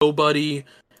nobody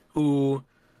who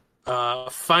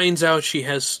finds out she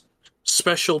has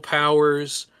special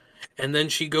powers, and then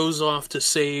she goes off to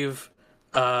save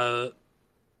the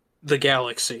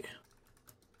galaxy.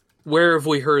 Where have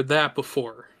we heard that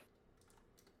before?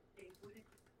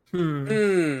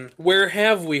 Where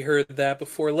have we heard that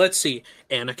before? Let's see.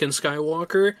 Anakin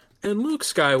Skywalker and Luke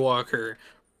Skywalker.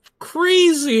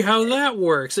 Crazy how that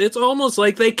works. It's almost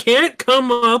like they can't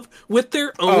come up with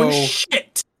their own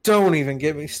shit. Don't even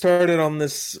get me started on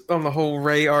the whole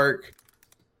Rey arc.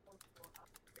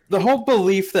 The whole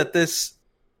belief that this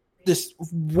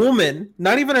woman,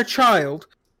 not even a child,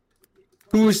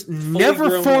 who's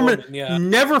never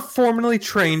formally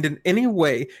trained in any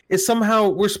way, is somehow,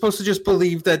 we're supposed to just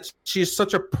believe that she is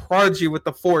such a prodigy with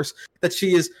the Force, that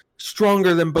she is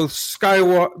stronger than both the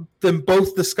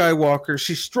Skywalkers.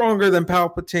 She's stronger than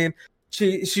Palpatine.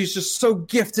 She's just so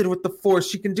gifted with the Force.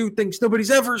 She can do things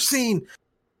nobody's ever seen.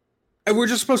 And we're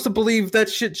just supposed to believe that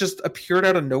shit just appeared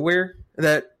out of nowhere.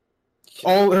 That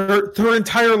all her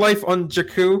entire life on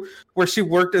Jakku, where she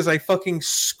worked as a fucking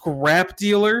scrap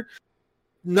dealer,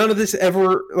 none of this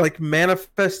ever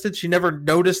manifested. She never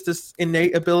noticed this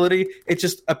innate ability. It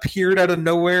just appeared out of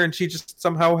nowhere, and she just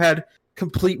somehow had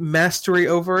complete mastery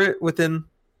over it within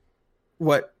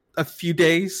a few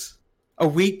days, a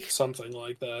week, something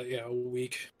like that. Yeah, a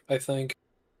week, I think.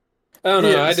 I don't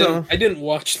know. I didn't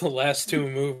watch the last two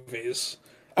movies.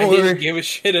 I didn't give a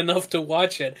shit enough to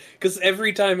watch it, because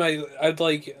every time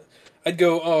I'd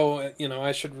go,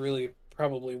 I should really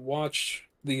probably watch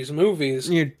these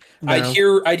movies. I'd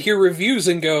hear reviews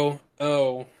and go,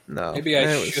 oh, no, maybe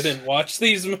I shouldn't watch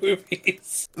these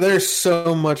movies. There's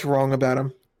so much wrong about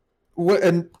them.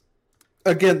 And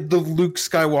again, the Luke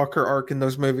Skywalker arc in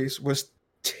those movies was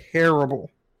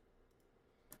terrible.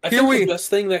 I think the best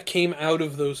thing that came out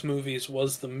of those movies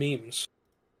was the memes.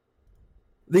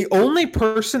 The only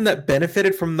person that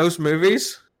benefited from those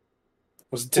movies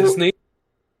was Disney.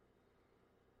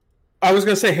 I was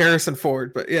going to say Harrison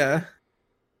Ford, but yeah.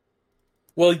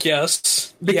 Well,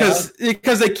 yes. Because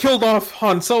they killed off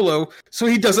Han Solo, so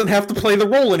he doesn't have to play the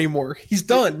role anymore. He's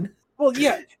done. Well,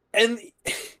 yeah, and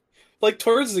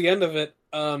towards the end of it,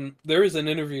 there was an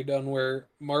interview done where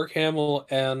Mark Hamill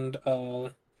and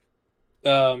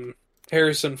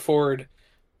Harrison Ford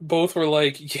both were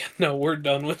like, yeah, no, we're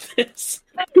done with this.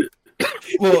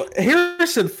 Well,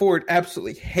 Harrison Ford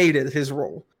absolutely hated his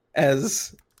role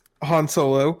as Han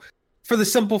Solo, for the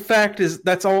simple fact is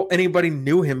that's all anybody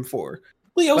knew him for.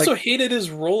 Well, he also hated his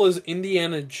role as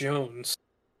Indiana Jones.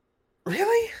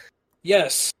 Really?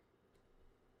 Yes.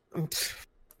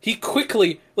 He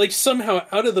quickly, somehow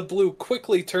out of the blue,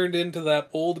 quickly turned into that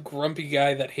old grumpy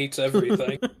guy that hates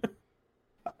everything.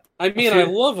 I mean, I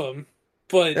love him,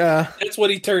 but that's what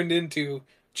he turned into,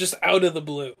 just out of the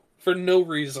blue, for no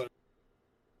reason.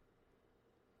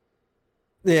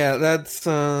 Yeah, that's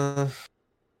not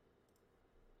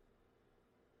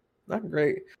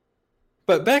great.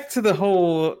 But back to the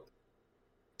whole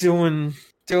doing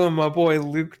my boy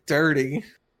Luke dirty.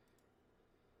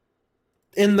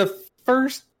 In the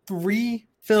first 3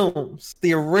 films,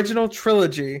 the original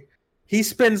trilogy, he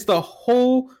spends the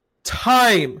whole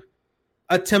time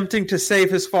attempting to save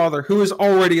his father, who is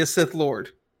already a Sith Lord.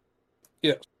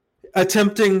 Yeah.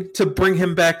 Attempting to bring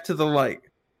him back to the light.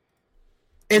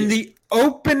 In the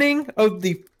opening of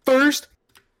the first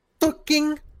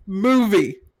fucking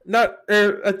movie, I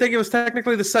think it was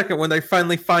technically the second, when they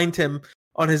finally find him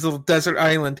on his little desert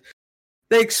island,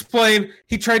 they explain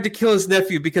he tried to kill his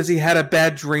nephew because he had a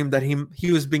bad dream that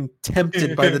he was being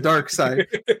tempted by the dark side.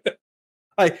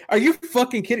 Are you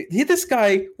fucking kidding? This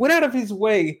guy went out of his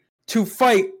way to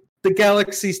fight the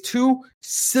galaxy's 2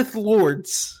 Sith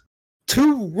Lords.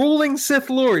 2 ruling Sith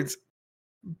Lords.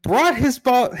 Brought his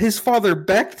father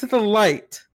back to the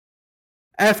light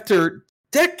after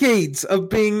decades of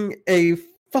being a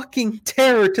fucking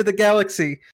terror to the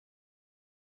galaxy.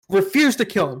 Refused to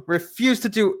kill him. Refused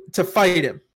to fight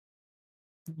him.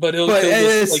 But he'll kill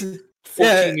this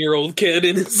 14-year-old kid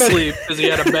in his sleep because he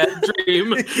had a bad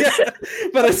dream. Yeah,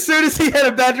 but as soon as he had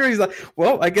a bad dream, he's like,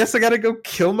 well, I guess I gotta go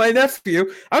kill my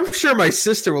nephew. I'm sure my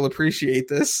sister will appreciate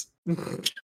this.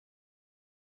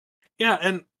 Yeah,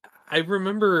 and I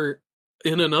remember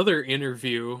in another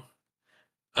interview,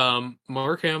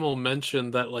 Mark Hamill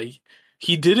mentioned that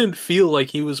he didn't feel like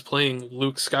he was playing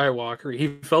Luke Skywalker.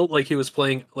 He felt like he was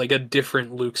playing a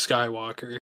different Luke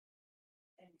Skywalker.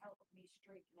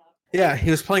 Yeah,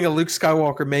 he was playing a Luke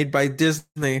Skywalker made by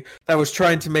Disney that was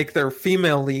trying to make their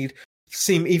female lead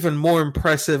seem even more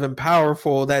impressive and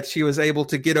powerful, that she was able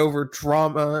to get over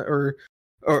drama or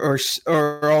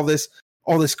all this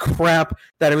all this crap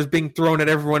that it was being thrown at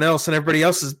everyone else, and everybody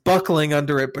else is buckling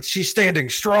under it, but she's standing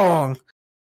strong.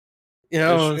 You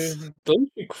know,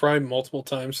 don't you cry multiple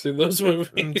times through those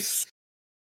movies?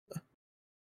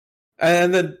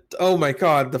 And then, oh my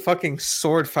god, the fucking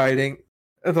sword fighting,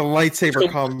 the lightsaber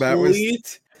combat was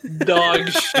dog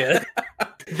shit.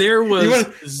 There was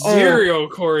zero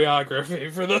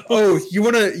choreography for those. Oh, you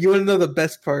wanna know the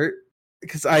best part?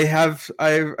 Because I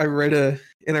read a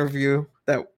interview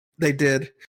that they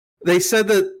did. They said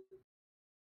that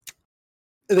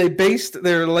they based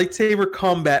their lightsaber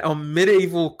combat on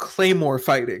medieval claymore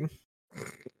fighting.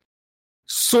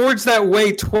 Swords that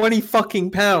weigh 20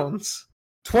 fucking pounds.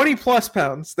 20 plus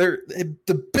pounds. They're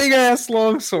the big ass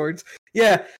long swords.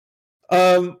 Yeah.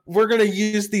 We're gonna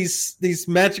use these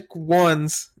magic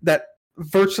wands that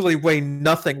virtually weigh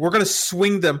nothing. We're gonna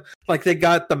swing them like they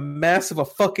got the mass of a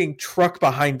fucking truck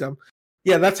behind them.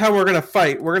 Yeah, that's how we're gonna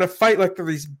fight. We're gonna fight like they're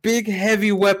these big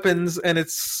heavy weapons, and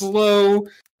it's slow.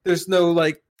 There's no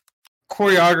like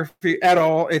choreography at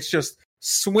all. It's just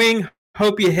swing,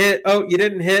 hope you hit. Oh, you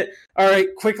didn't hit. All right,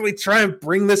 quickly try and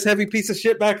bring this heavy piece of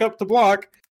shit back up to block.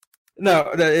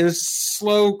 No, it was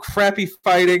slow, crappy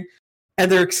fighting.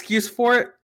 And their excuse for it?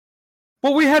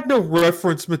 Well, we had no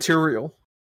reference material.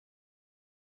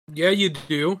 Yeah, you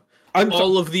do.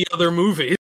 All of the other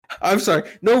movies. I'm sorry.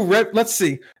 No rep. Let's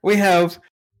see. We have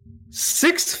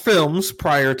 6 films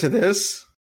prior to this.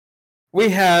 We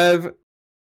have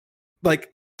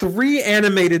like 3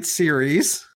 animated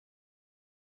series.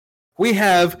 We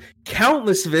have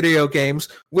countless video games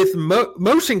with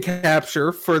motion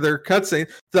capture for their cutscene.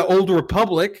 The Old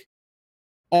Republic.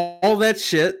 All that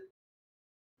shit.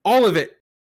 All of it.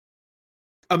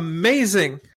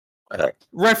 Amazing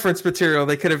reference material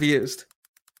they could have used.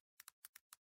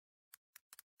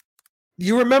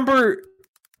 You remember,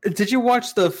 did you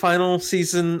watch the final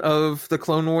season of the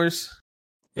Clone Wars?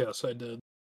 Yes, I did.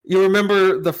 You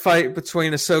remember the fight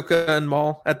between Ahsoka and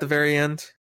Maul at the very end?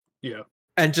 Yeah.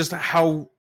 And just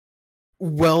how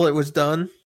well it was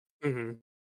done? Mm-hmm.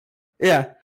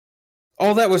 Yeah.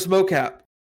 All that was mocap.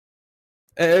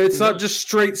 It's not just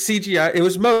straight CGI. It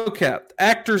was mocap.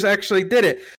 Actors actually did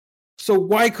it. So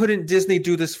why couldn't Disney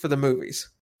do this for the movies?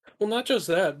 Well, not just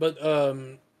that, but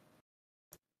do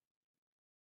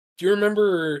you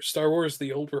remember Star Wars: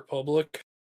 The Old Republic?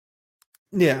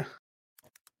 Yeah.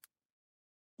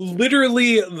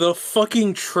 Literally the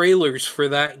fucking trailers for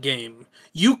that game.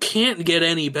 You can't get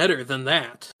any better than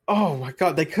that. Oh my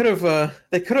god, they could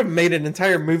have made an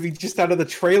entire movie just out of the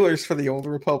trailers for The Old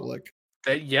Republic.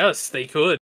 Yes, they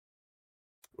could.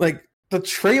 Like, the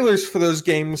trailers for those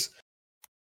games,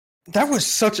 that was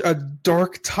such a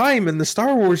dark time in the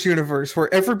Star Wars universe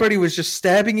where everybody was just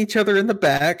stabbing each other in the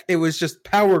back. It was just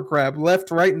power grab,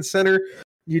 left, right, and center.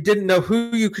 You didn't know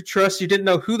who you could trust. You didn't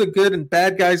know who the good and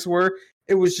bad guys were.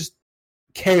 It was just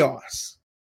chaos.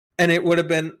 And it would have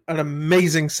been an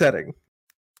amazing setting.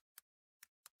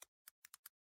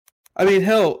 I mean,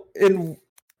 hell,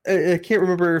 I can't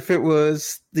remember if it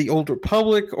was the Old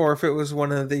Republic or if it was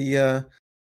one of the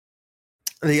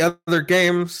other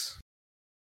games.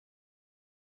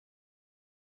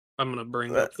 I'm gonna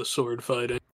bring up the sword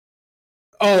fighting.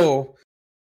 Oh,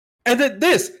 and then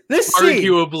this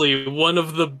arguably scene, one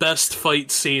of the best fight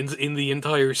scenes in the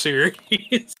entire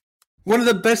series. One of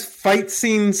the best fight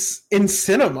scenes in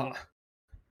cinema,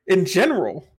 in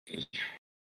general.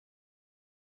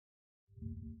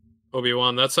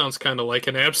 Obi-Wan, that sounds kind of like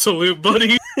an absolute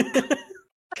buddy.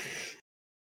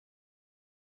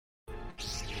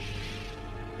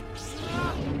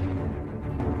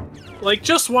 Like,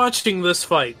 just watching this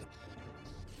fight,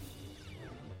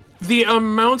 the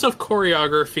amount of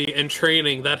choreography and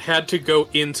training that had to go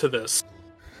into this.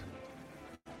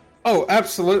 Oh,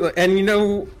 absolutely. And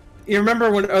you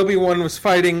remember when Obi-Wan was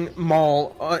fighting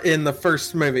Maul in the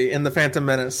first movie, in The Phantom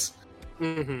Menace?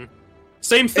 Mm-hmm.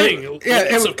 Same thing.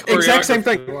 Exact same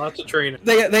thing. Lots of training.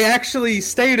 They actually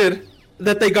stated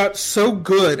that they got so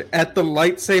good at the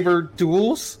lightsaber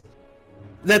duels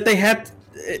that they had,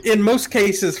 in most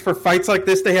cases for fights like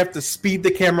this, they have to speed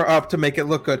the camera up to make it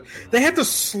look good. They had to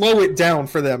slow it down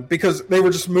for them because they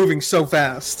were just moving so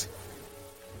fast.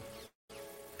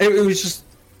 It was just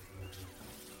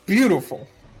beautiful.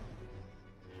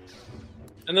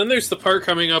 And then there's the part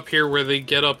coming up here where they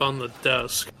get up on the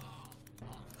desk.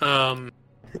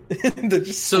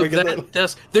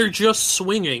 They're just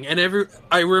swinging, and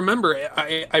I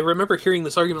remember hearing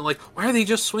this argument like, why are they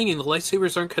just swinging? The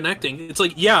lightsabers aren't connecting. It's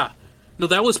like, yeah, no,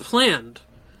 that was planned.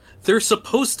 They're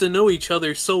supposed to know each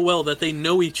other so well that they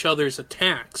know each other's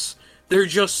attacks. They're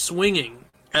just swinging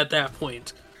at that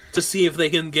point to see if they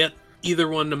can get either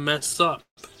one to mess up.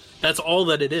 That's all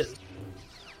that it is.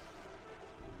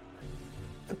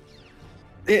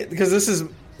 because this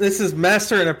is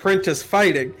master and apprentice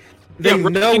fighting. They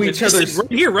know each other's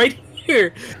right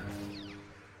here.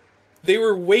 They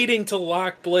were waiting to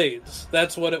lock blades.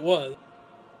 That's what it was.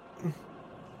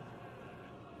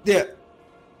 Yeah.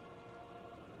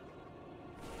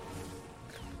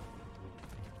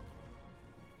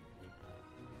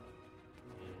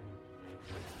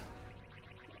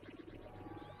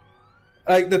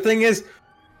 Like, the thing is,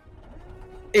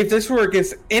 if this were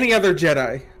against any other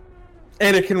Jedi,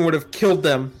 Anakin would have killed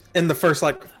them in the first,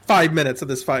 5 minutes of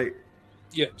this fight.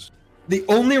 Yes. The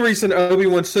only reason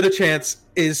Obi-Wan stood a chance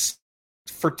is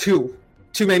for two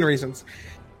main reasons.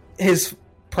 His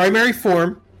primary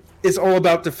form is all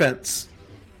about defense.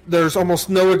 There's almost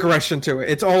no aggression to it.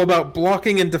 It's all about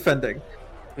blocking and defending.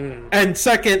 Mm. And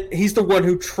second, he's the one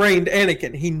who trained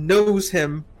Anakin. He knows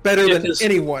him better than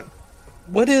anyone.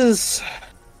 What is...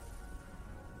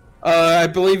 I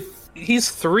believe... He's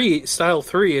style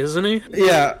 3, isn't he?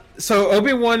 Yeah. So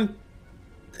Obi-Wan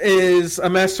is a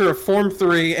master of Form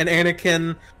 3, and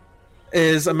Anakin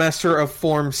is a master of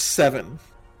Form 7.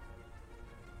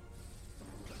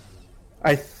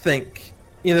 I think.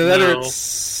 Either that or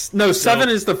it's... No, 7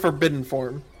 is the forbidden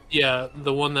form. Yeah,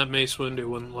 the one that Mace Windu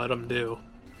wouldn't let him do.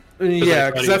 Yeah,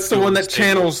 because that's the one that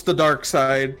channels the dark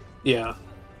side. Yeah.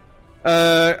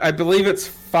 I believe it's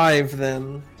 5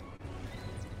 then.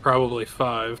 Probably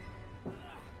 5.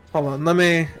 Hold on,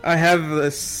 I have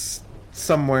this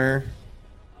somewhere.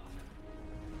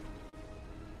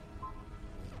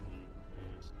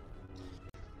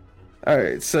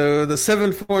 Alright, so the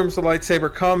 7 forms of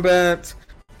lightsaber combat.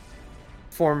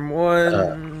 Form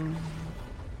 1...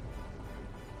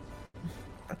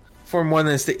 Form 1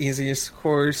 is the easiest, of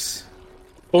course.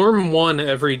 Form 1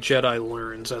 every Jedi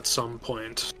learns at some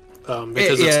point.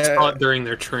 Because it's taught during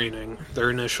their training. Their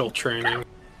initial training.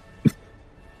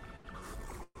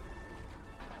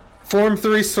 Form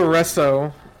 3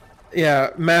 Cereso.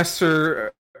 Yeah,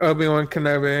 Master Obi-Wan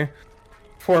Kenobi.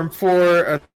 Form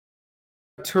 4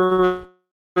 Aturu.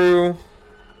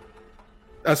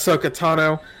 Ahsoka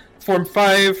Tano. Form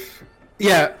 5...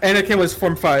 Yeah, Anakin was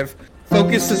Form 5.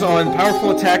 Focuses on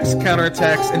powerful attacks,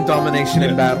 counterattacks, and domination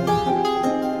in battle.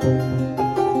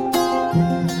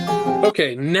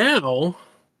 Okay, now...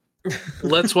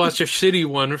 let's watch a shitty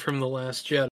one from The Last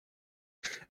Jedi.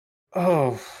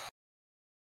 Oh...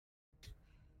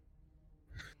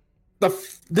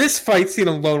 This fight scene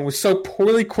alone was so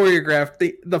poorly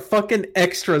choreographed. The fucking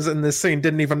extras in this scene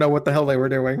didn't even know what the hell they were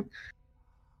doing.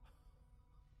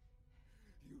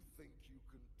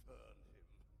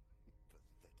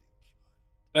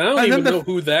 I don't even know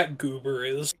who that goober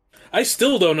is. I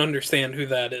still don't understand who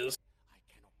that is.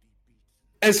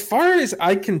 As far as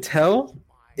I can tell,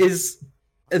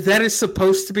 that is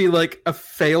supposed to be like a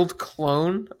failed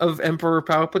clone of Emperor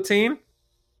Palpatine.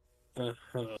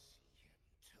 Uh-huh.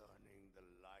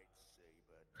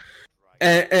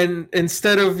 And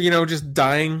instead of, just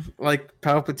dying like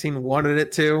Palpatine wanted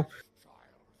it to,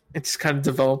 it just kind of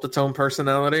developed its own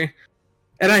personality.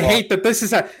 And I hate that this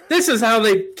is how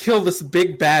they kill this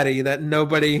big baddie that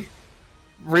nobody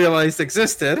realized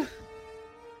existed.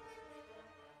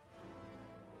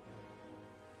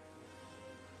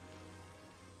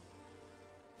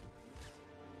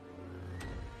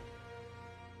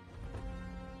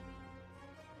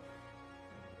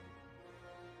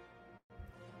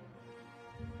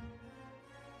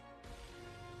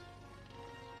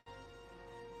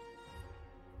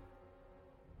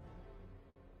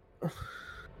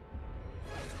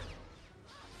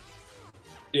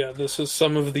 Yeah, this is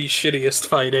some of the shittiest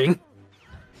fighting.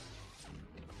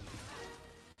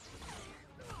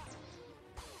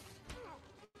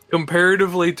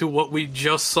 Comparatively to what we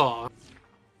just saw.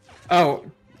 Oh.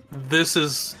 This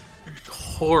is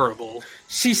horrible.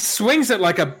 She swings it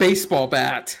like a baseball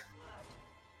bat.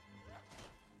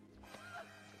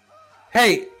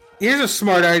 Hey, here's a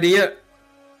smart idea.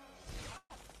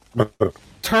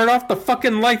 Turn off the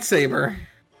fucking lightsaber.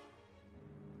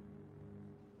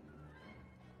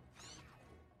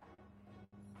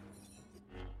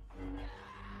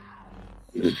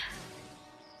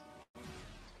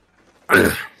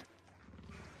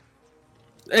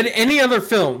 In any other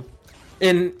film,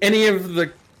 in any of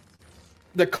the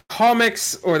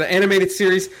comics or the animated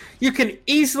series, you can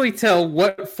easily tell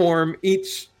what form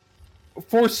each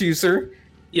Force user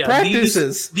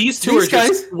practices. These two are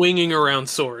just swinging around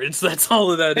swords. That's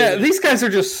all of that is. Yeah, these guys are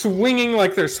just swinging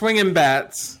like they're swinging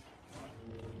bats.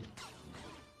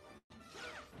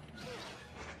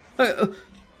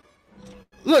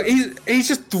 Look, he's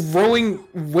just throwing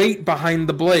weight behind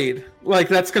the blade. Like,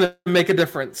 that's gonna make a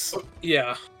difference.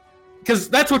 Yeah. because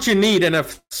that's what you need in a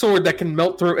sword that can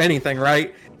melt through anything,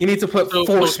 right? You need to put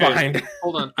force behind.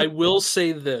 Hold on, I will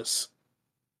say this: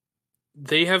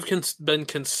 they have been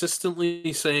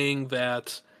consistently saying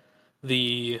that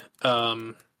the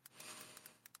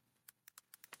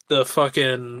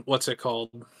fucking what's it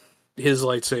called? His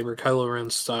lightsaber, Kylo Ren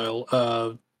style,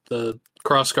 the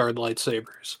crossguard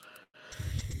lightsabers.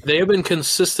 They have been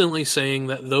consistently saying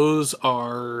that those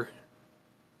are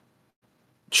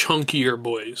chunkier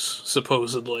boys,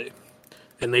 supposedly,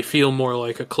 and they feel more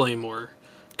like a claymore,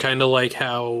 kind of like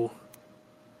how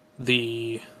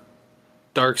the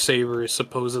Darksaber is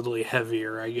supposedly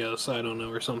heavier. I guess I don't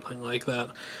know, or something like that.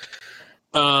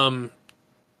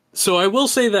 So I will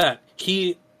say that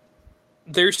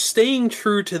they're staying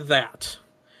true to that.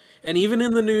 And even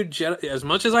in the new Jedi, as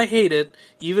much as I hate it,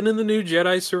 even in the new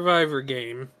Jedi Survivor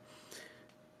game,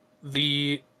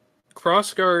 the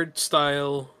crossguard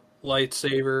style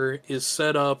lightsaber is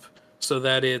set up so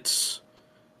that it's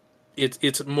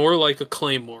more like a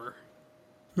claymore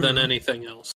than anything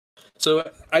else.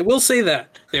 So I will say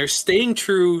that they're staying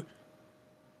true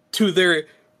to their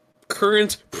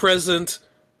current present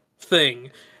thing.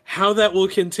 How that will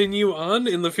continue on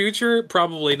in the future,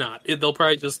 probably not. They'll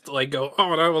probably just like go,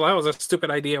 "Oh no, well that was a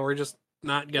stupid idea. We're just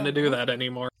not gonna do that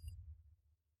anymore."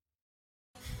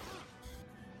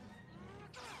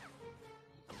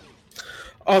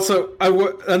 Also,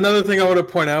 another thing I want to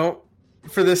point out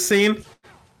for this scene: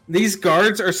 these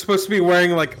guards are supposed to be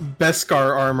wearing like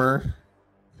Beskar armor,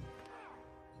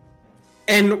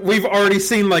 and we've already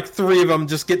seen like 3 of them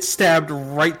just get stabbed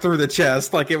right through the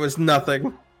chest, like it was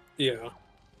nothing. Yeah.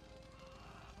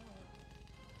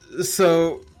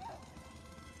 So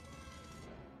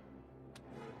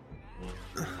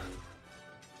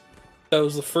that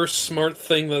was the first smart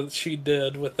thing that she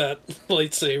did with that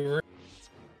lightsaber.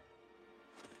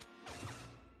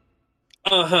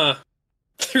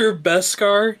 Through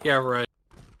Beskar? Yeah, right.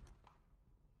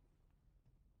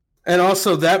 And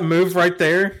also that move right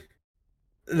there,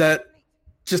 that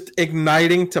just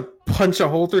igniting to punch a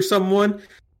hole through someone,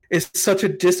 is such a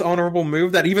dishonorable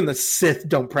move that even the Sith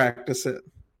don't practice it.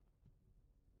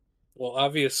 Well,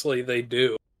 obviously they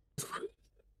do.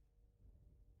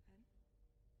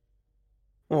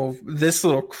 Well, this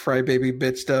little crybaby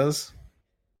bitch does.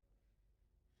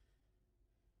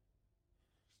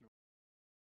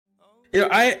 You know,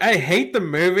 I hate the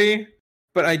movie,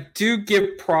 but I do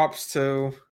give props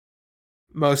to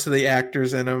most of the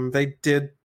actors in them. They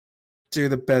did do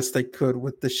the best they could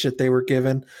with the shit they were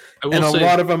given. And a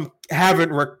lot of them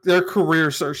haven't, their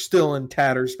careers are still in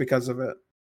tatters because of it.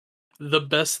 The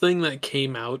best thing that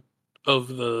came out of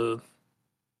the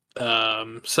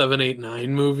 7, 8,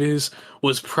 9 movies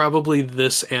was probably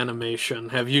this animation.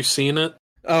 Have you seen it?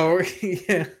 Oh,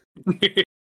 yeah.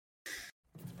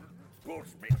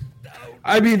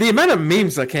 I mean, the amount of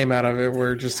memes that came out of it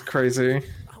were just crazy.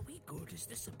 Are we good? Is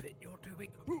this a bit you're doing?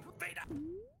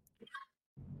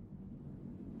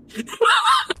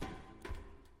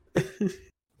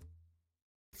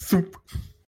 Soup.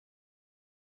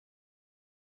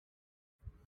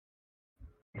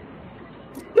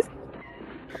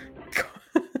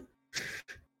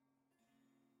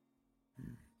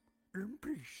 In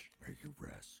peace, may you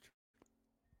rest.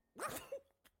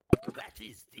 That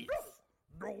is this.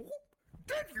 No,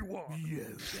 dead you are.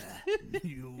 Yoda,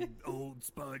 you old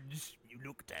sponge. You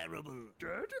look terrible.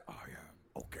 Dead I am.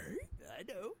 Okay, I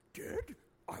know. Dead.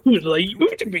 I would like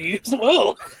you to be as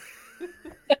well.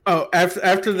 Oh,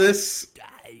 after this,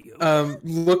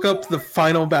 look up the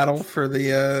final battle for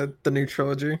the new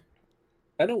trilogy.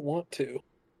 I don't want to.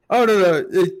 Oh no,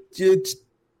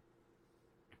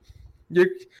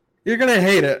 you're gonna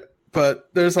hate it, but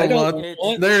there's a lot.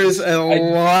 There's a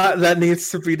lot that needs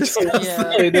to be discussed.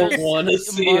 Yeah, I don't want to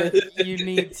see it. You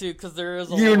need to, because there is.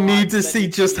 You need to see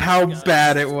just how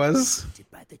bad it was.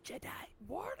 by the Jedi.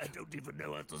 What? I don't even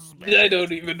know how to spell it. I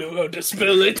don't even know how to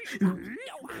spell it. I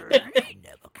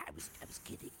know, look, I was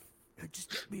kidding.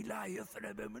 Just let me lie here for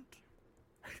a moment.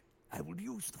 I will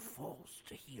use the Force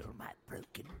to heal my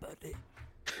broken body.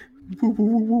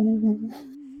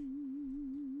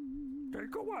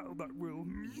 Take a while, that will.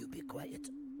 You be quiet.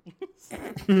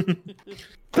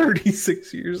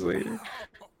 36 years later.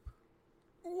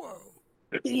 Whoa.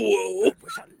 Whoa. That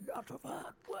was a lot of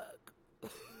hard work.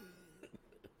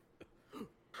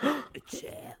 A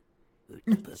chair.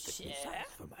 The perfect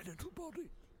size for my little body.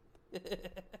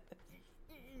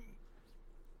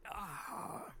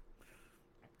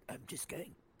 I'm just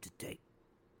going to take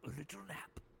a little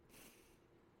nap.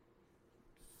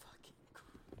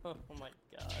 Oh my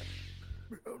god.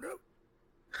 Oh no.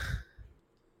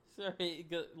 Sorry,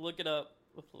 look it up.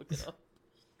 Look it up.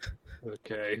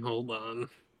 Okay, hold on.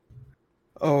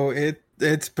 Oh,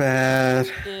 it's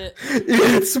bad.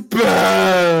 It's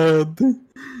bad.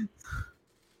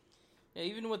 Yeah,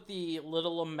 even with the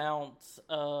little amount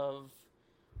of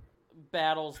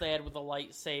battles they had with the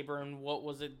lightsaber, and what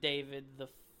was it, David? I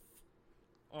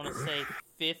want to say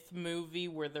 5th movie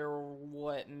where there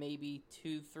were maybe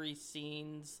 2-3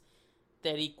 scenes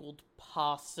that equaled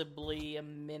possibly a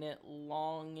minute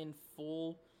long in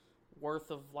full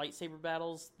worth of lightsaber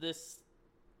battles.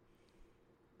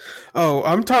 Oh,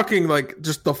 I'm talking like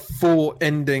just the full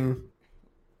ending.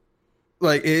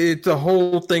 Like the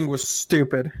whole thing was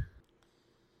stupid.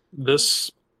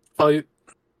 This fight.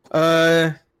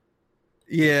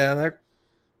 Yeah.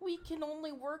 We can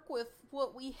only work with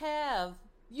what we have.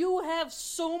 You have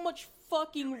so much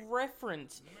fucking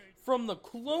reference from the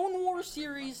Clone Wars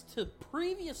series to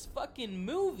previous fucking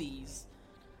movies.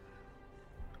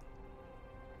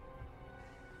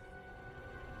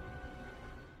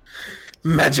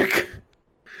 Magic.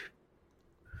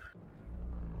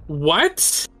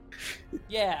 What?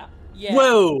 Yeah.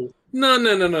 Whoa. No.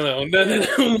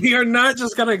 We are not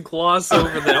just gonna gloss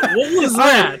over that. What was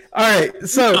that? All right.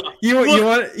 So you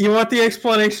want the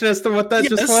explanation as to what that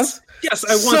just was? Yes,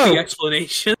 I want the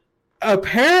explanation.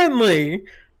 Apparently,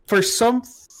 for some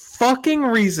fucking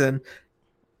reason,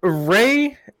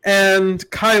 Rey and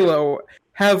Kylo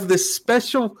have this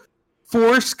special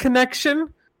force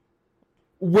connection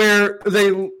where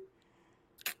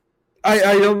I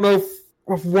don't know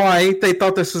why they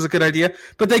thought this was a good idea,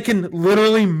 but they can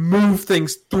literally move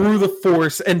things through the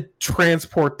force and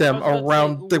transport them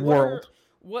around the world.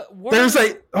 There's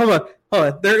hold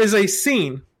on. There is a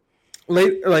scene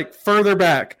further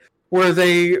back where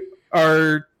they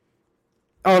are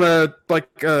on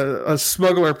a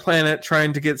smuggler planet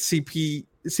trying to get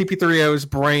CP3O's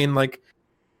brain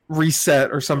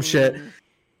reset or some shit,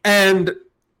 and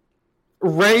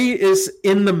Rey is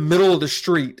in the middle of the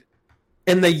street,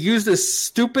 and they use this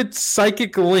stupid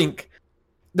psychic link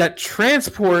that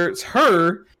transports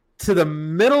her to the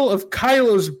middle of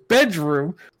Kylo's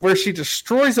bedroom, where she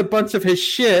destroys a bunch of his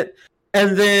shit,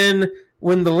 and then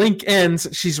when the link ends,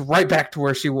 she's right back to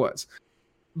where she was.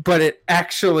 But it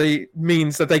actually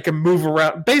means that they can move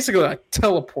around, basically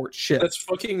teleport shit. That's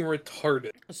fucking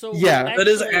retarded. So yeah, that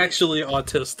is actually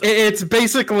autistic. It's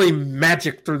basically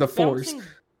magic through the force.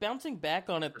 Bouncing back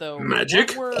on it though,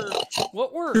 magic.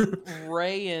 What were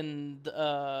Rey and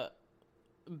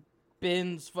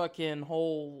Ben's fucking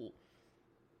whole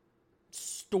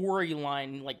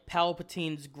storyline, like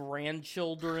Palpatine's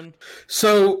grandchildren?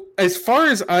 So, as far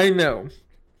as I know,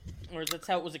 or that's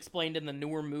how it was explained in the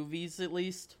newer movies, at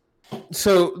least.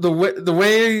 So the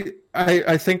way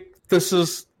I think this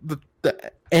is the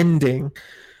ending.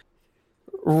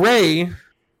 Rey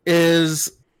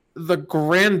is the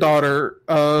granddaughter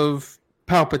of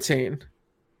Palpatine.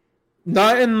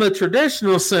 Not in the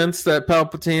traditional sense that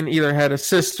Palpatine either had a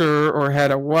sister or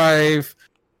had a wife.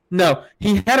 No,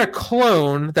 he had a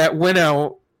clone that went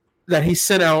out, that he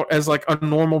sent out as a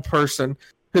normal person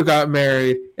who got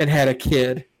married and had a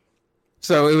kid.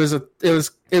 So it was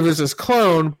his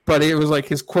clone, but it was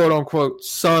his quote unquote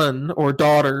son or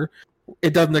daughter.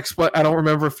 It doesn't explain. I don't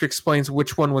remember if it explains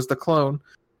which one was the clone,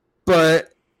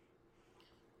 but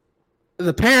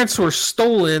the parents were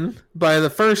stolen by the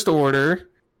First Order,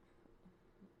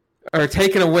 or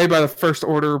taken away by the First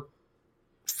Order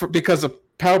because of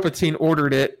Palpatine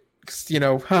ordered it.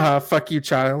 Haha, fuck you,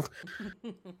 child.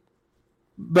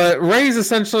 But Rey's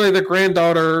essentially the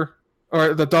granddaughter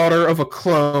or the daughter of a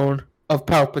clone of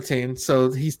Palpatine,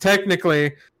 so he's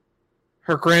technically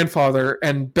her grandfather,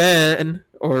 and Ben,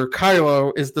 or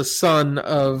Kylo, is the son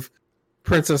of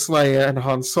Princess Leia and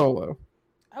Han Solo.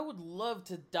 I would love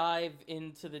to dive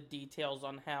into the details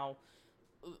on how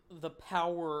the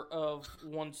power of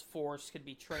one's force could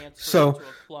be transferred into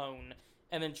a clone,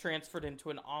 and then transferred into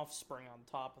an offspring on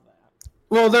top of that.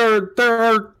 Well, there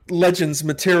are Legends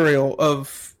material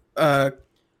of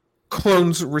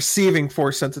clones receiving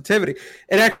force sensitivity.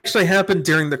 It actually happened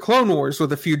during the Clone Wars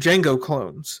with a few Jango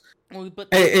clones. Well, but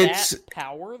it's that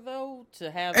power though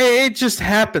to have it just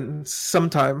happens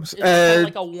sometimes. It's kind of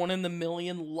like a 1 in a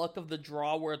million luck of the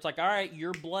draw, where it's all right,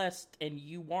 you're blessed and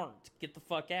you aren't. Get the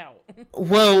fuck out.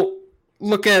 Well,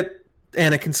 look at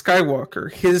Anakin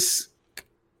Skywalker. His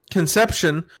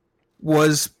conception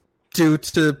was due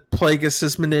to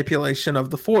Plagueis' manipulation of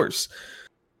the Force.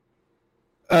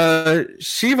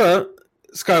 Shiva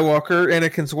Skywalker,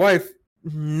 Anakin's wife,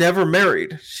 never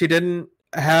married. She didn't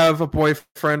have a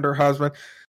boyfriend or husband.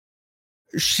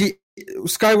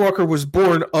 Skywalker was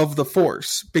born of the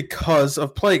Force because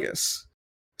of Plagueis.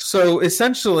 So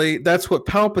essentially, that's what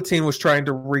Palpatine was trying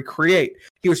to recreate.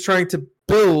 He was trying to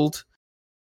build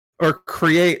or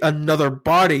create another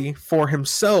body for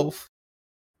himself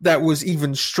that was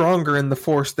even stronger in the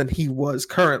Force than he was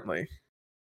currently.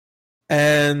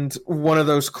 And one of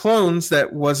those clones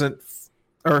that wasn't,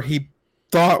 or he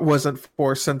thought wasn't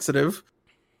Force sensitive,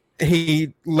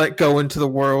 he let go into the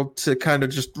world to kind of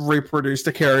just reproduce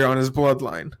to carry on his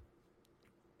bloodline.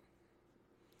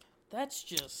 That's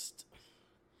just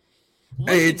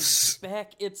it's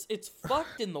back. It's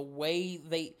fucked in the way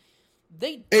they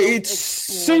it's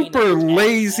super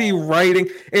lazy writing.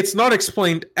 It's not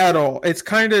explained at all. It's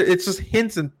just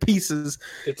hints and pieces.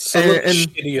 It's some of the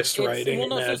shittiest writing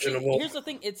imaginable. Here's the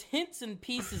thing: it's hints and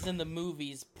pieces in the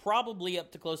movies, probably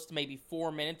up to close to maybe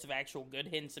 4 minutes of actual good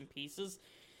hints and pieces.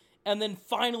 And then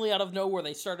finally, out of nowhere,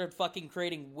 they started fucking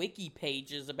creating wiki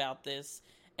pages about this.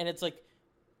 And it's like,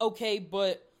 okay,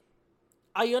 but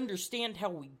I understand how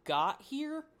we got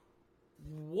here.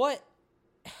 What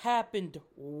happened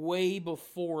way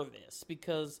before this?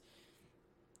 Because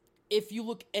if you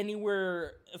look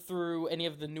anywhere through any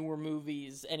of the newer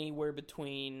movies, anywhere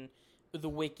between the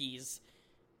wikis,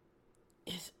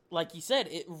 like you said,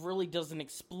 it really doesn't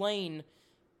explain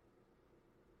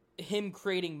him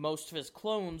creating most of his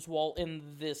clones, while in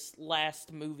this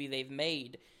last movie they've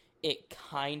made, it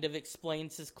kind of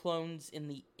explains his clones in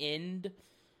the end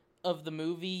of the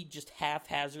movie, just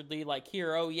haphazardly, like,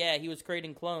 here, oh yeah, he was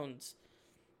creating clones.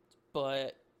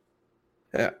 But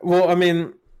yeah, well, I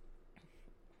mean,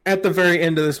 at the very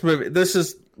end of this movie, this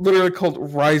is literally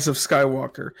called Rise of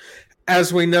Skywalker.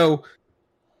 As we know,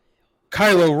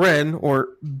 Kylo Ren, or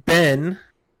Ben,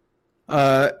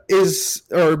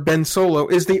 Ben Solo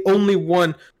is the only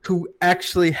one who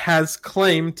actually has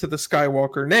claim to the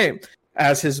Skywalker name,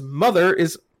 as his mother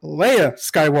is Leia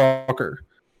Skywalker.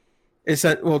 Is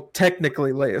that, well,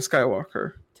 technically Leia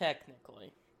Skywalker.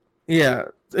 Technically. Yeah.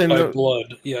 And by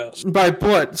blood, yes. By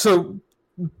blood. So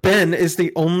Ben is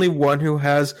the only one who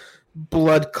has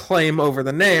blood claim over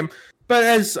the name. But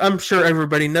as I'm sure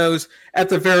everybody knows, at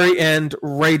the very end,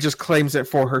 Rey just claims it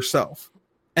for herself.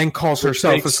 And calls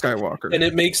herself a Skywalker. And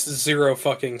it makes zero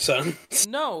fucking sense.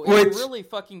 No, it really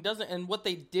fucking doesn't. And what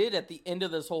they did at the end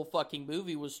of this whole fucking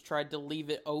movie was tried to leave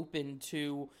it open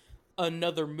to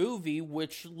another movie,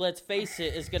 which, let's face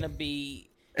it, is going to be...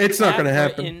 It's not going to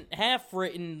happen.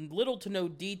 Half-written, little to no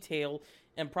detail,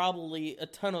 and probably a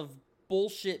ton of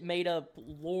bullshit made-up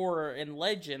lore and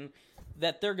legend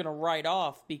that they're going to write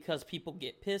off because people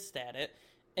get pissed at it.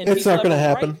 And it's not going to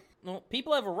happen. Well,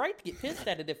 people have a right to get pissed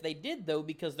at it if they did, though,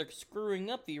 because they're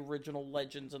screwing up the original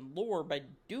legends and lore by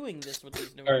doing this with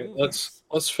these new movies. All right,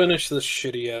 let's finish this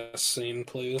shitty ass scene,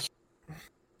 please.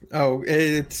 Oh,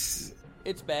 it's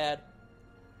bad.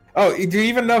 Oh, do you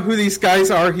even know who these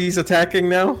guys are he's attacking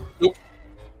now? Nope.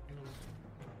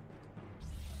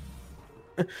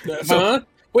 Huh?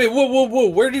 Wait, whoa!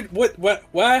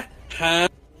 What? Huh?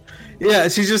 Yeah,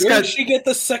 she's just Where did she get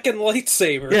the second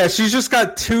lightsaber? Yeah, she's just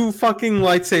got 2 fucking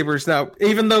lightsabers now.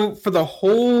 Even though for the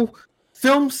whole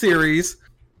film series,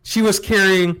 she was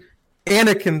carrying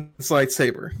Anakin's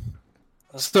lightsaber.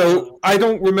 So I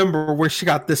don't remember where she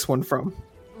got this one from.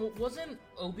 Well, wasn't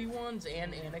Obi-Wan's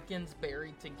and Anakin's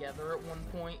buried together at one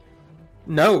point?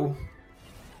 No.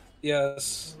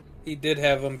 Yes, he did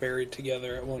have them buried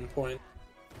together at one point.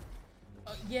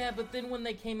 Yeah, but then when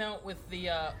they came out with the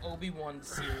Obi-Wan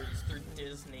series through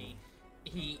Disney,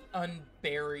 he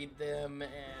unburied them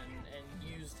and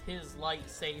used his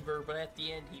lightsaber, but at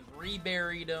the end he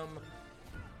reburied them.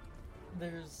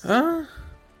 There's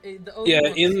in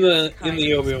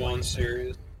the Obi-Wan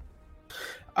series.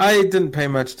 I didn't pay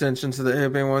much attention to the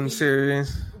Obi-Wan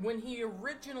series. When he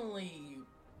originally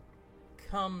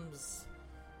comes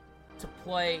to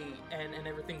play and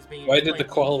everything's being... Why did the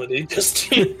quality just...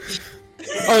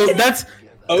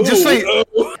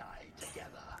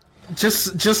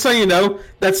 Just so you know,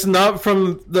 that's not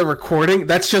from the recording.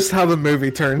 That's just how the movie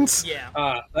turns. Yeah.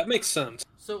 That makes sense.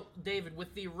 So, David,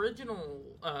 with the original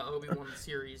Obi-Wan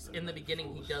series, in the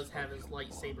beginning he does have his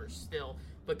lightsaber still,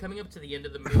 but coming up to the end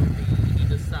of the movie, he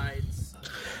decides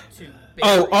to...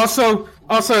 Also,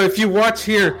 if you watch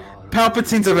here,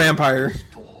 Palpatine's a vampire.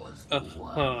 They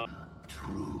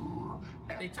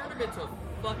turned him into a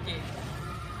fucking...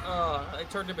 I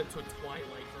turned him into a Twilight,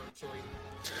 virtually.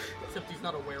 Except he's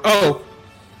not a werewolf. Oh.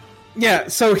 Yeah,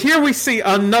 so here we see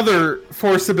another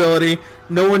Force ability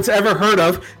no one's ever heard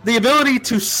of. The ability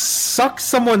to suck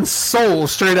someone's soul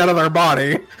straight out of their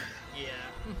body. Yeah.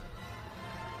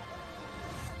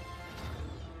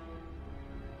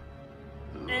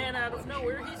 And out of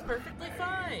nowhere, he's perfectly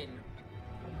fine.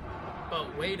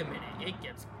 But wait a minute, it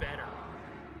gets better.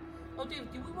 Oh,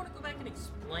 Dave, do we want to go back and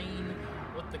explain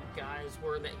what the guys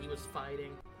were that he was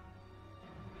fighting?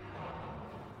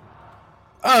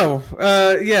 Oh,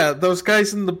 yeah, those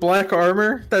guys in the black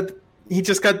armor that he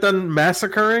just got done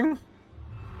massacring.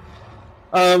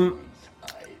 Those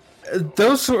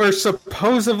were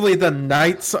supposedly the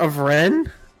Knights of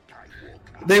Ren.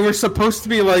 They were supposed to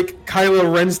be like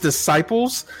Kylo Ren's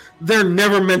disciples. They're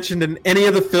never mentioned in any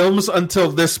of the films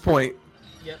until this point.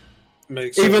 Yep.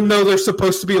 Makes sense. Even though they're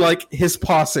supposed to be like his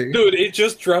posse. Dude, it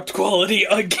just dropped quality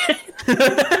again.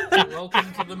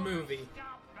 Welcome to the movie.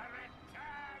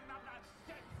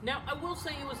 Now, I will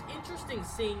say it was interesting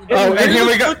seeing... Oh, and here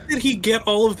we go. How did he get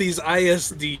all of these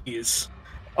ISDs?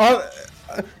 Oh,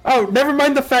 never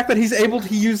mind the fact that he's able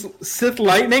to use Sith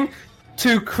lightning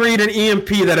to create an EMP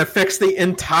that affects the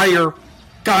entire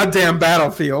goddamn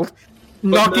battlefield,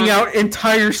 knocking out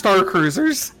entire Star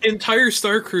Cruisers. Entire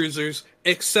Star Cruisers,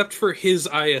 except for his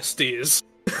ISDs.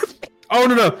 Oh,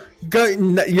 no. Go, you're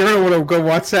going to want to go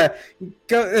watch that.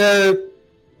 Go,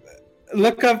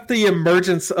 look up the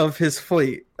emergence of his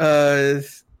fleet.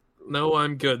 No,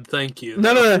 I'm good, thank you.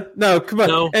 No, come on.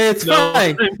 No, It's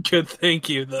fine. I'm good, thank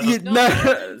you, though. The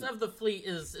emergence of the fleet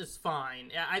is fine.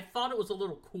 I thought it was a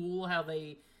little cool how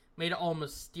they made it all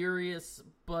mysterious,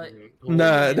 but...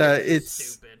 No, it's...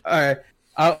 stupid. Alright,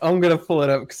 I'm going to pull it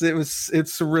up, because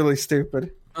it's really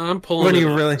stupid. I'm pulling When it you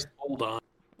up. really... Hold on.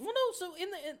 Well, no, so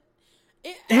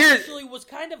it Here- actually was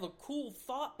kind of a cool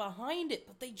thought behind it,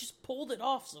 but they just pulled it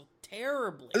off so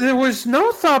terribly. There was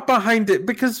no thought behind it,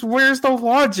 because where's the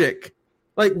logic?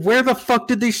 Like, where the fuck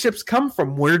did these ships come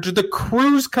from? Where did the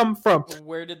crews come from?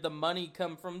 Where did the money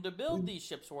come from to build these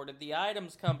ships? Where did the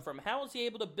items come from? How was he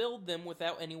able to build them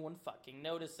without anyone fucking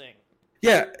noticing?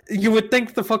 Yeah, you would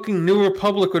think the fucking New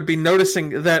Republic would be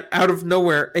noticing that out of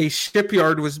nowhere, a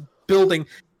shipyard was building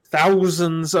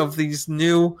thousands of these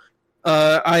new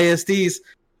ISDs,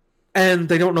 and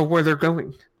they don't know where they're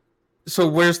going. So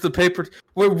where's the paper?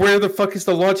 Where the fuck is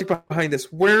the logic behind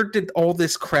this? Where did all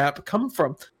this crap come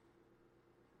from?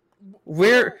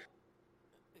 Where?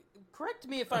 Correct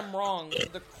me if I'm wrong.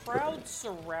 The crowd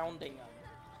surrounding them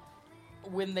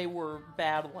when they were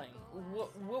battling,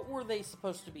 what were they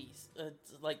supposed to be?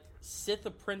 Like Sith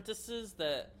apprentices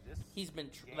that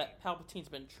that Palpatine's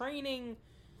been training?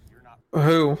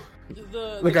 Who?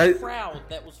 The crowd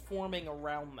that was forming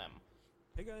around them.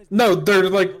 No, they're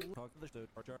like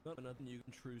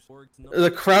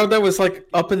the crowd that was like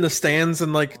up in the stands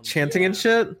and like chanting and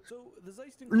shit.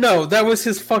 No, that was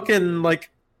his fucking like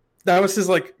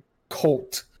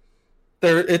cult.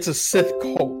 It's a Sith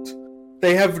cult.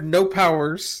 They have no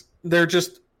powers. They're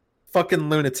just fucking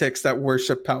lunatics that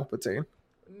worship Palpatine.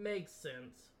 Makes sense.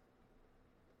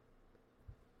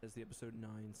 As the episode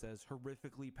 9 says,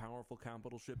 horrifically powerful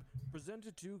capital ship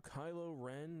presented to Kylo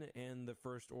Ren and the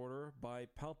First Order by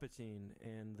Palpatine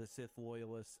and the Sith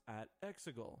loyalists at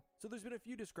Exegol. So there's been a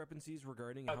few discrepancies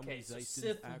regarding how many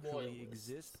Zystons actually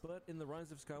exist, but in the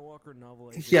Rise of Skywalker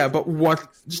novelization, yeah, but what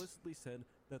explicitly said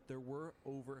that there were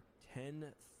over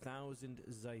 10,000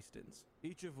 Zystons,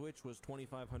 each of which was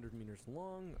 2,500 meters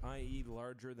long, i.e.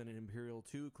 larger than an Imperial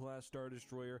II class Star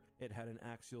Destroyer. It had an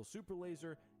axial super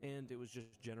laser, and it was just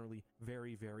generally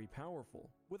very, very powerful.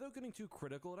 Without getting too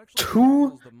critical, it actually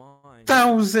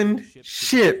 2,000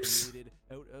 ships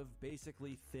out of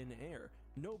basically thin air.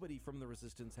 Nobody from the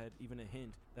Resistance had even a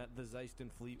hint that the Zyston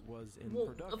fleet was in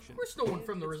production. Of course no one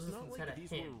from the Resistance had a hint.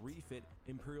 These were refit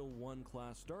Imperial I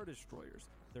class Star Destroyers.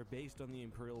 They're based on the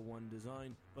Imperial I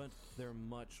design, but they're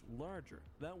much larger.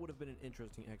 That would have been an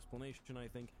interesting explanation, I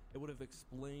think. It would have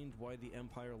explained why the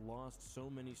Empire lost so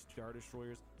many Star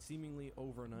Destroyers seemingly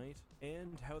overnight,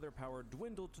 and how their power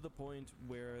dwindled to the point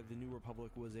where the New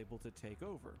Republic was able to take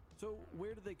over. So,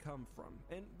 where did they come from?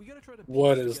 And we gotta try to...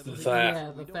 What is that?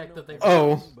 Yeah, the fact that they...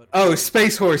 Oh,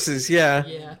 space horses, yeah.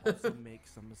 Yeah. Make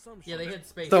some assumptions. Yeah, they had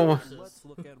space horses. Let's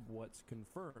look at what's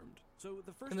confirmed. So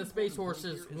the first and the space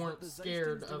horses weren't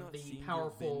scared of the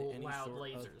powerful, loud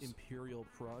lasers. Imperial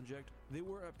project. They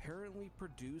were apparently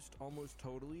produced almost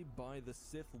totally by the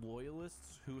Sith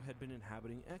loyalists who had been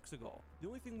inhabiting Exegol. The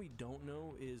only thing we don't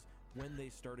know is when they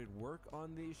started work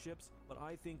on these ships, but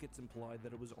I think it's implied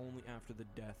that it was only after the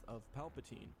death of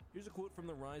Palpatine. Here's a quote from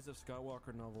the Rise of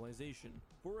Skywalker novelization.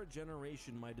 "For a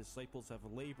generation my disciples have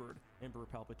labored," Emperor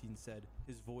Palpatine said,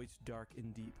 his voice dark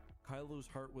and deep. Kylo's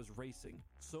heart was racing.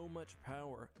 So much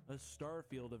power, a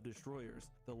starfield of destroyers,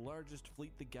 the largest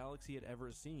fleet the galaxy had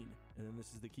ever seen. And then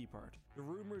this is the key part. The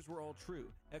rumors were all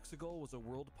true. Exegol was a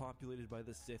world populated by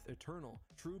the Sith Eternal,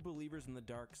 true believers in the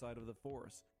dark side of the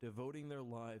Force, devoting their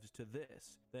lives to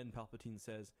this. Then Palpatine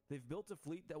says, they've built a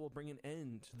fleet that will bring an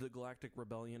end to the Galactic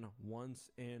Rebellion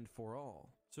once and for all.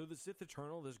 So the Sith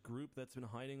Eternal, this group that's been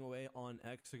hiding away on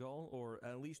Exegol, or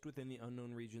at least within the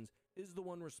unknown regions, is the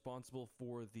one responsible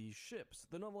for the ships.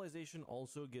 The novelization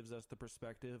also gives us the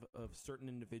perspective of certain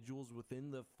individuals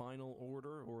within the Final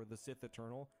Order, or the Sith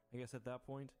Eternal, I guess at that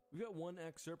point. We've got one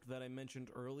excerpt that I mentioned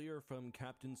earlier from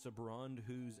Captain Sabrand,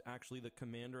 who's actually the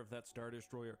commander of that Star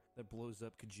Destroyer that blows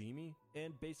up Kijimi.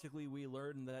 And basically we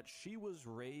learn that she was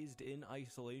raised in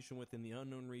isolation within the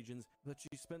unknown regions, that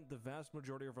she spent the vast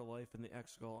majority of her life in the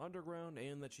Exegol underground,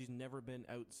 and that she's never been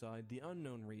outside the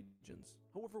unknown regions.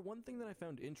 However, one thing that I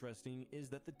found interesting is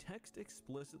that the text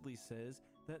explicitly says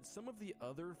that some of the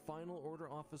other Final Order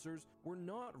officers were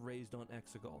not raised on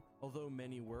Exegol. Although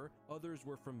many were, others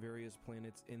were from various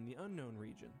planets in the unknown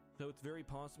region. So it's very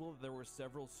possible that there were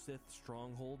several Sith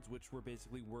strongholds which were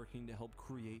basically working to help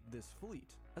create this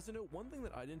fleet. As a note, one thing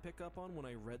that I didn't pick up on when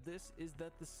I read this is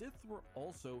that the Sith were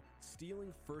also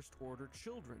stealing First Order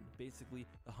children. Basically,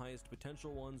 the highest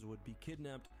potential ones would be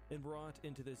kidnapped and brought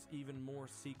into this even more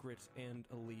secret and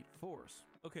elite force.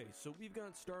 Okay, so we've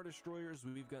got Star Destroyers,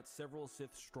 we've got several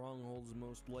Sith strongholds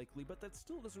most likely, but that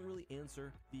still doesn't really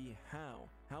answer the how.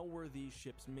 How were these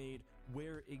ships made?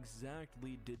 Where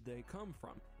exactly did they come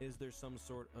from? Is there some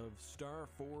sort of star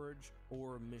forge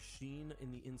or machine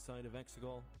in the inside of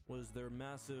Exegol? Was there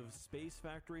massive space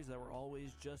factories that were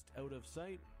always just out of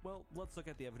sight? Well, let's look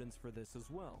at the evidence for this as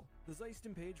well. The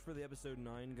Zeiston page for the Episode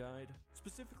 9 guide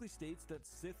specifically states that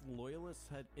Sith loyalists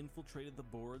had infiltrated the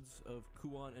boards of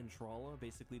Kuat and Tralla,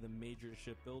 basically the major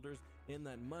shipbuilders, and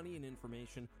that money and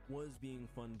information was being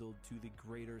funneled to the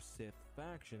greater Sith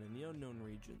faction in the unknown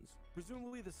regions.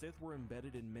 Presumably the Sith were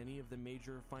embedded in many of the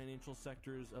major financial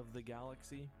sectors of the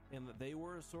galaxy, and that they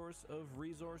were a source of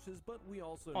resources, but we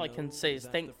also all I can say is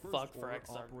thank fuck for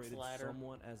operated Ladder.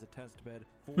 somewhat as a test bed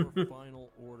for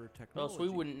Final Order technology. Else we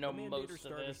wouldn't know Commander most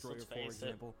Star of this, Destroyer, let's for face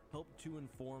example, helped to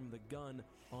inform the gun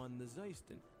on the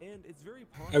Zeiston, and it's very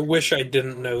I wish I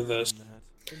didn't know this.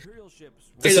 Imperial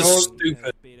ships This were is used stupid.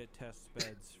 as beta test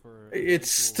beds for It's eventual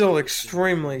still Sith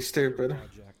extremely stupid.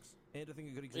 projects. And I think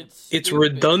a good example. It's stupid.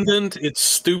 redundant, it's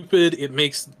stupid, it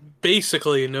makes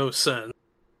basically no sense.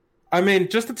 I mean,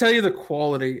 just to tell you the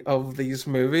quality of these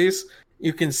movies,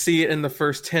 you can see it in the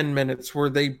first 10 minutes where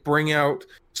they bring out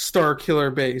Star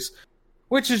Killer Base,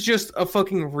 which is just a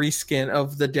fucking reskin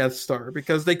of the Death Star,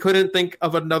 because they couldn't think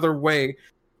of another way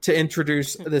to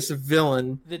introduce this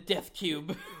villain. The Death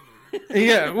Cube.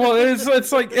 Yeah, well,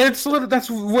 that's what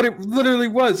it literally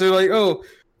was. They're like, oh,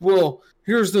 well,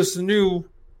 here's this new,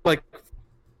 like,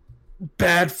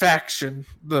 bad faction,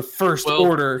 the First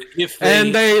Order,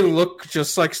 and they look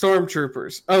just like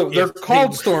stormtroopers. Oh, they're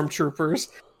called stormtroopers.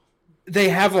 They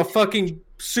have a fucking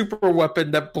super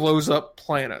weapon that blows up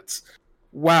planets.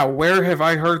 Wow, where have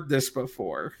I heard this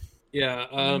before? Yeah,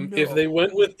 No. if they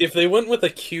went with a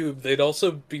cube, they'd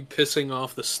also be pissing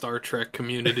off the Star Trek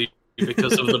community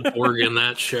because of the Borg in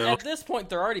that show. At this point,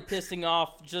 they're already pissing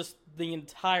off just the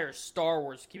entire Star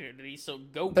Wars community, so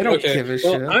go. They don't give a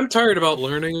shit. I'm tired about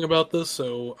learning about this,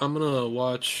 so I'm gonna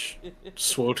watch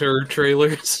SWTOR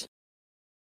trailers.